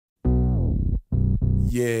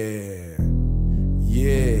Yeah,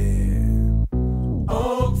 yeah.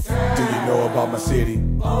 Oakland. Do you know about my city?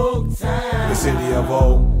 Oakland. The city of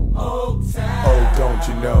O. Oakland. Oh, don't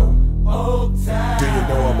you know? Oakland. Do you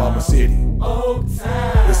know about my city? Oakland.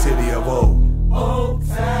 The city of O.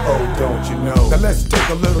 Oakland. Oh, don't you know? Now let's take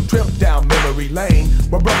a little trip down memory lane.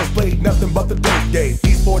 My brothers played nothing but the Tailgate.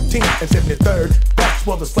 East 14th and 73rd. That's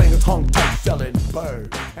where the slingers hung tight selling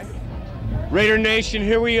birds. Raider Nation,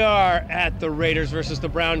 here we are at the Raiders versus the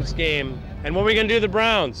Browns game. And what are we going to do to the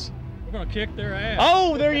Browns? We're going to kick their ass.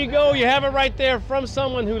 Oh, there you go. You have it right there from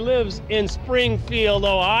someone who lives in Springfield,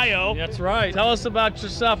 Ohio. That's right. Tell us about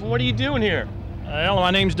yourself and what are you doing here? Well,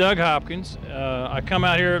 my name's Doug Hopkins. I come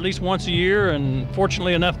out here at least once a year, and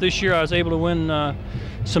fortunately enough this year I was able to win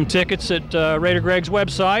some tickets at Raider Greg's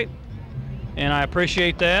website, and I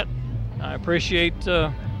appreciate that. I appreciate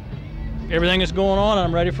everything that's going on, and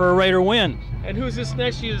I'm ready for a Raider win. And who's this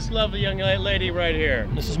next to you, this lovely young lady right here?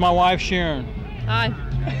 This is my wife, Sharon. Hi.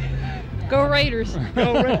 Go Raiders.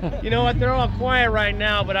 Go Raiders. You know what, they're all quiet right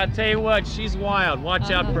now, but I tell you what, she's wild.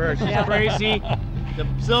 Watch out for her. She's crazy. The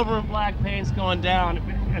silver and black paint's going down.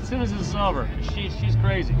 As soon as it's over, she's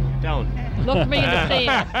crazy. I'm telling you. Look for me in the stands.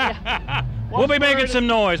 Yeah. We'll be making some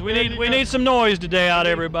noise. We need some noise today out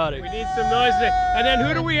of everybody. We need some noise today. And then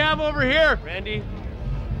who do we have over here? Randy?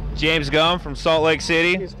 James Gum from Salt Lake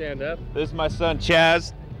City. You stand up. This is my son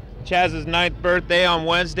Chaz. Chaz's 9th birthday on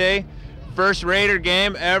Wednesday. First Raider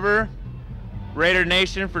game ever. Raider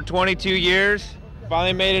Nation for 22 years.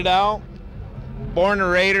 Finally made it out. Born a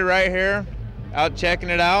Raider right here. Out checking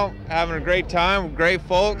it out. Having a great time with great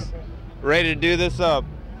folks. Ready to do this up.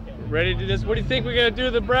 Ready to do this? What do you think we're going to do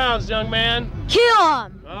to the Browns, young man? Kill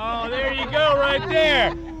them. Oh, there you go right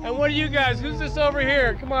there. And what are you guys? Who's this over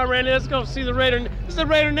here? Come on, Randy, let's go see the Raider. This is the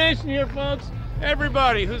Raider Nation here, folks.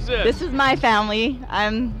 Everybody, who's this? This is my family.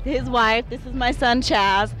 I'm his wife. This is my son,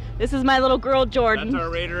 Chaz. This is my little girl, Jordan. That's our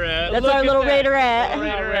Raiderette. That's our little Raiderette.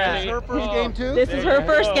 This is her first game, too? This is her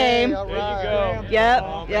first game. There you go. Yep,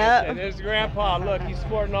 Oh, yep. And there's Grandpa. Look, he's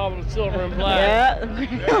sporting all the silver and black.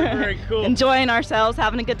 Yeah. Very cool. Enjoying ourselves,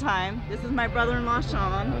 having a good time. This is my brother-in-law,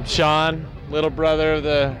 Sean. I'm Sean, little brother of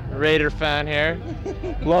the Raider fan here.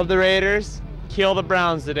 Love the Raiders. Kill the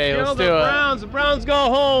Browns today. Kill Let's the do it. Browns. The Browns go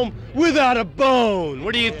home without a bone.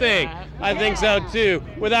 What do you think? I think so too.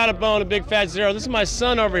 Without a bone, a big fat zero. This is my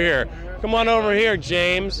son over here. Come on over here,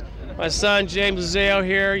 James. My son, James Zale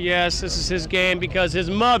here. Yes, this is his game because his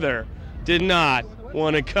mother did not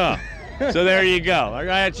want to come. So there you go. I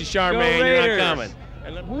got you, Charmaine. You're not coming.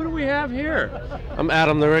 And then who do we have here? I'm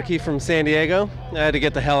Adam the rookie from San Diego. I had to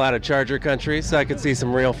get the hell out of Charger country so I could see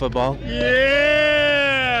some real football.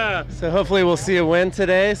 Yeah! So hopefully we'll see a win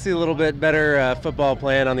today, see a little bit better football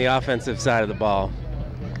playing on the offensive side of the ball.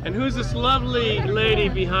 And who's this lovely lady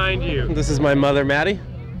behind you? This is my mother, Maddie.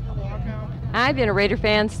 I've been a Raider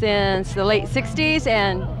fan since the late 60s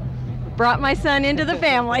and brought my son into the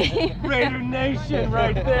family. Raider Nation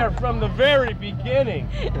right there from the very beginning.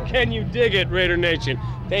 Can you dig it, Raider Nation?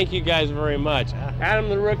 Thank you guys very much. Adam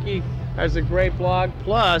the rookie has a great blog,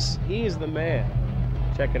 plus he's the man.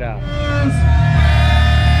 Check it out.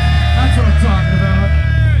 That's what I'm talking about.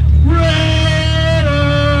 Raiders!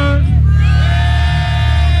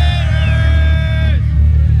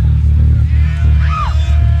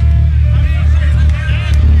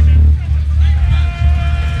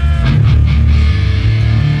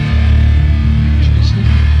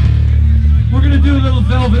 We're gonna do a little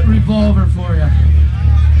Velvet Revolver for you.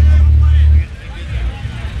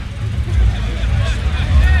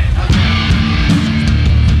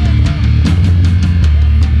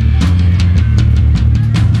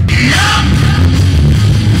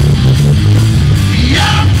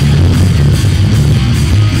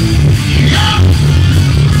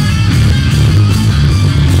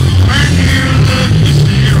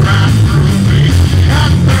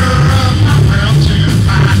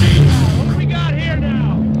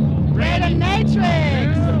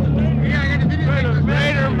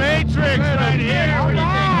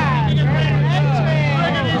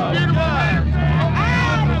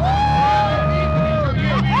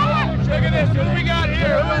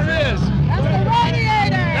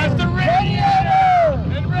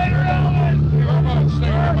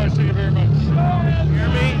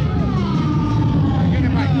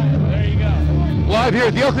 Live here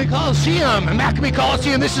at the Oakland Coliseum, Maccabi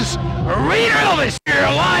Coliseum. This is Raider Elvis here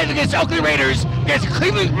live against Oakland Raiders against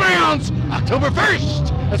Cleveland Browns, October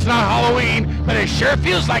 1st. It's not Halloween, but it sure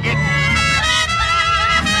feels like it.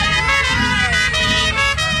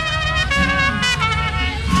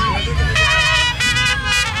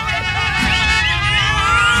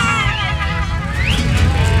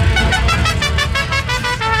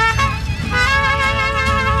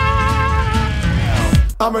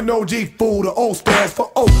 I'm an OG fool, the O stands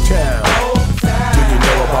for Oaktown. Do you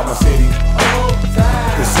know about my city?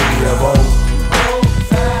 The city of O.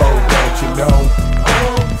 Oh, don't you know?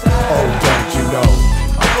 Oh, don't you know?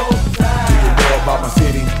 Do you know about my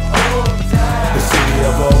city? The city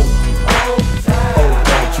of O. Oh,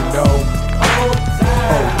 don't you know?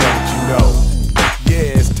 Oh, don't you know?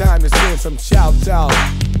 Yeah, it's time to send some shouts out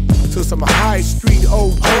to some high street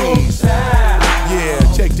OGs.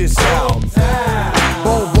 Yeah, check this out.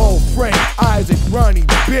 Bobo, Frank, Isaac, Ronnie,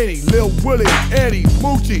 Benny, Lil Willie, Eddie,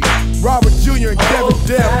 Moochie, Robert Jr. and Kevin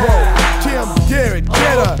Devereaux, Tim Garrett,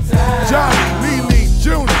 Jetta, Johnny, Lee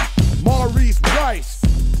Jr., Maurice Rice,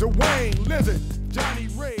 Dwayne Lizard, Johnny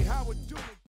Ray, Howard.